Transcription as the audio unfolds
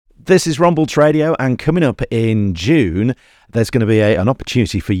This is Rombalds Radio, and coming up in June, there's going to be an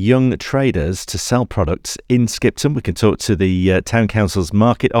opportunity for young traders to sell products in Skipton. We can talk to the Town Council's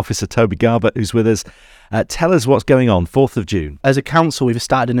Market Officer Toby Garbutt, who's with us. Tell us what's going on, 4th of June. As a council, we've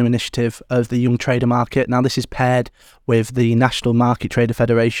started a new initiative of the Young Trader Market. Now, this is paired with the National Market Trader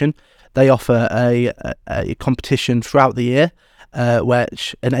Federation. They offer a competition throughout the year,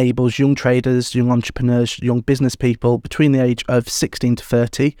 which enables young traders, young entrepreneurs, young business people between the age of 16 to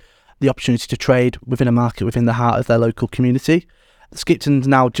 30 the opportunity to trade within a market within the heart of their local community. Skipton's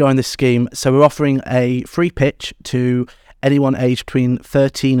now joined this scheme, so we're offering a free pitch to anyone aged between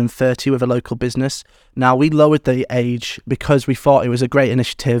 13 and 30 with a local business. Now, we lowered the age because we thought it was a great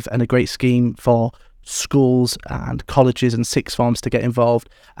initiative and a great scheme for schools and colleges and sixth forms to get involved,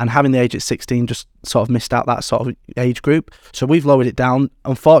 and having the age at 16 just sort of missed out that sort of age group. So we've lowered it down.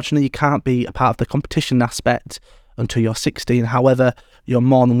 Unfortunately, you can't be a part of the competition aspect until you're 16. However, you're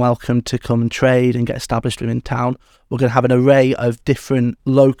more than welcome to come and trade and get established within town. We're going to have an array of different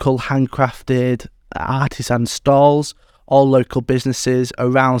local handcrafted artisan stalls, all local businesses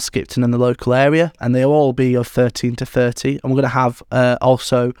around Skipton and the local area, and they'll all be of 13 to 30. And we're going to have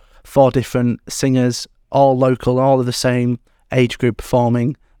also 4 different singers, all local, all of the same age group,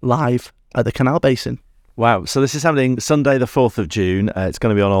 performing live at the Canal Basin. Wow, so this is happening Sunday the 4th of June. It's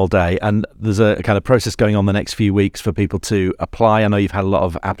going to be on all day, and there's a kind of process going on the next few weeks for people to apply. I know you've had a lot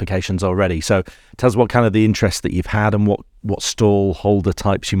of applications already, so tell us what kind of the interest that you've had and what stall holder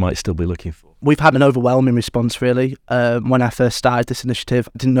types you might still be looking for. We've had an overwhelming response, really. When I first started this initiative,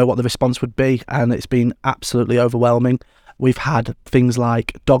 I didn't know what the response would be, and it's been absolutely overwhelming. We've had things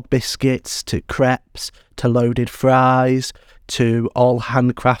like dog biscuits to crepes to loaded fries to all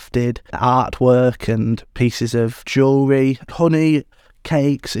handcrafted artwork and pieces of jewellery, honey,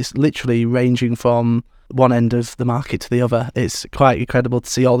 cakes. It's literally ranging from one end of the market to the other. It's quite incredible to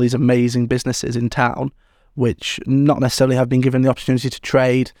see all these amazing businesses in town which not necessarily have been given the opportunity to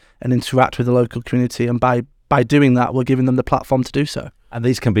trade and interact with the local community, and by doing that, we're giving them the platform to do so. And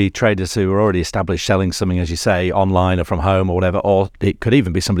these can be traders who are already established selling something, as you say, online or from home or whatever, or it could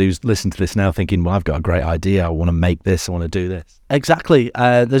even be somebody who's listening to this now thinking, well, I've got a great idea, I want to make this, I want to do this. Exactly.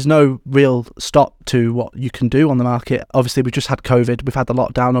 There's no real stop to what you can do on the market. Obviously, we've just had COVID, we've had the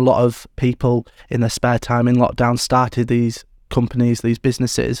lockdown. A lot of people in their spare time in lockdown started these companies, these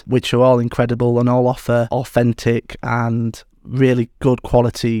businesses, which are all incredible and all offer authentic and really good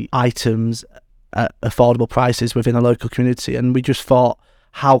quality items at affordable prices within a local community. And we just thought,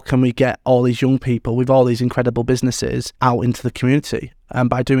 how can we get all these young people with all these incredible businesses out into the community? And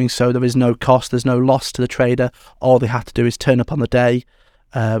by doing so, there is no cost, there's no loss to the trader. All they have to do is turn up on the day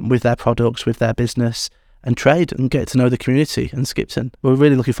with their products, with their business, and trade and get to know the community in Skipton. We're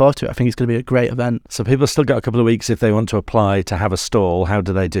really looking forward to it. I think it's going to be a great event. So people have still got a couple of weeks if they want to apply to have a stall. How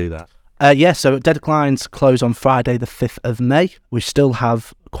do they do that? So deadlines close on Friday the 5th of May. We still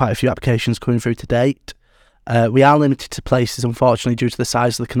have quite a few applications coming through to date. We are limited to places, unfortunately, due to the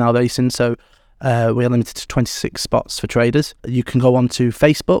size of the Canal Basin, so we are limited to 26 spots for traders. You can go onto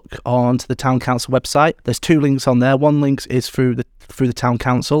Facebook, or onto the Town Council website. There's 2 links on there. One link is through the Town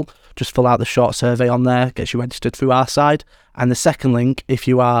Council. Just fill out the short survey on there, gets you registered through our side. And the second link, if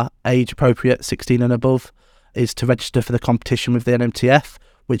you are age appropriate, 16 and above, is to register for the competition with the NMTF,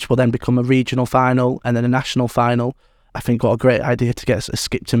 which will then become a regional final and then a national final. I think what a great idea to get a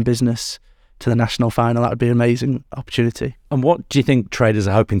Skipton business to the national final. That would be an amazing opportunity. And what do you think traders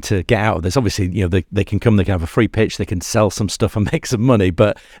are hoping to get out of this? Obviously, you know, they can come, they can have a free pitch, they can sell some stuff and make some money,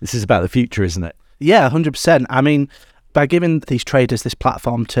 but this is about the future, isn't it? Yeah, 100%. I mean, by giving these traders this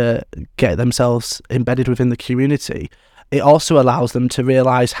platform to get themselves embedded within the community, it also allows them to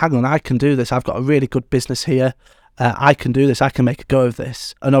realise, hang on, I can do this. I've got a really good business here. I can do this. I can make a go of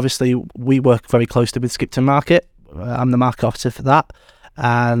this. And obviously, we work very closely with Skipton Market. I'm the market officer for that.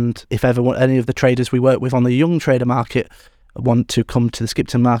 And if ever any of the traders we work with on the Young Trader Market want to come to the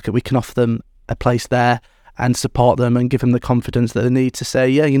Skipton Market, we can offer them a place there and support them and give them the confidence that they need to say,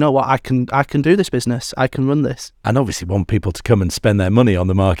 yeah, you know what, I can do this business, I can run this. And obviously want people to come and spend their money on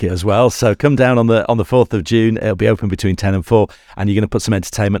the market as well. So come down on the 4th of June. It'll be open between 10 and 4, and you're going to put some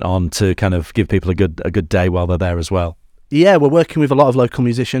entertainment on to kind of give people a good day while they're there as well. Yeah, we're working with a lot of local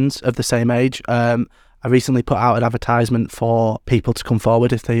musicians of the same age. I recently put out an advertisement for people to come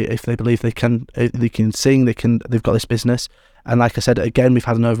forward if they believe they can sing, they've got this business. And like I said, again, we've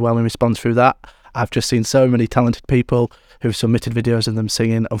had an overwhelming response through that. I've just seen so many talented people who've submitted videos of them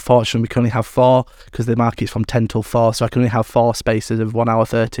singing. Unfortunately, we can only have 4 because the market's from 10 till 4, so I can only have 4 spaces of 1 hour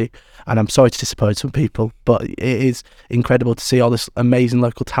 30. And I'm sorry to disappoint some people, but it is incredible to see all this amazing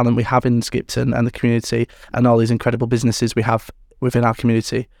local talent we have in Skipton and the community, and all these incredible businesses we have within our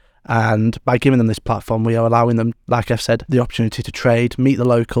community. And by giving them this platform, we are allowing them, like I've said, the opportunity to trade, meet the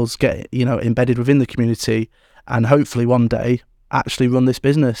locals, get embedded within the community, and hopefully one day actually run this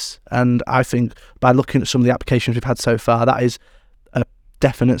business. And I think by looking at some of the applications we've had so far, that is a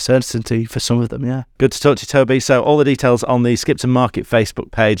definite certainty for some of them. Yeah. Good to talk to you, Toby. So all the details on the Skipton Market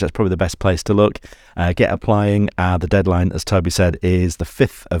Facebook page. That's probably the best place to look. Get applying. The deadline, as Toby said, is the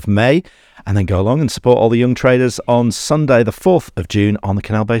 5th of May. And then go along and support all the young traders on Sunday, the 4th of June on the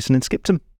Canal Basin in Skipton.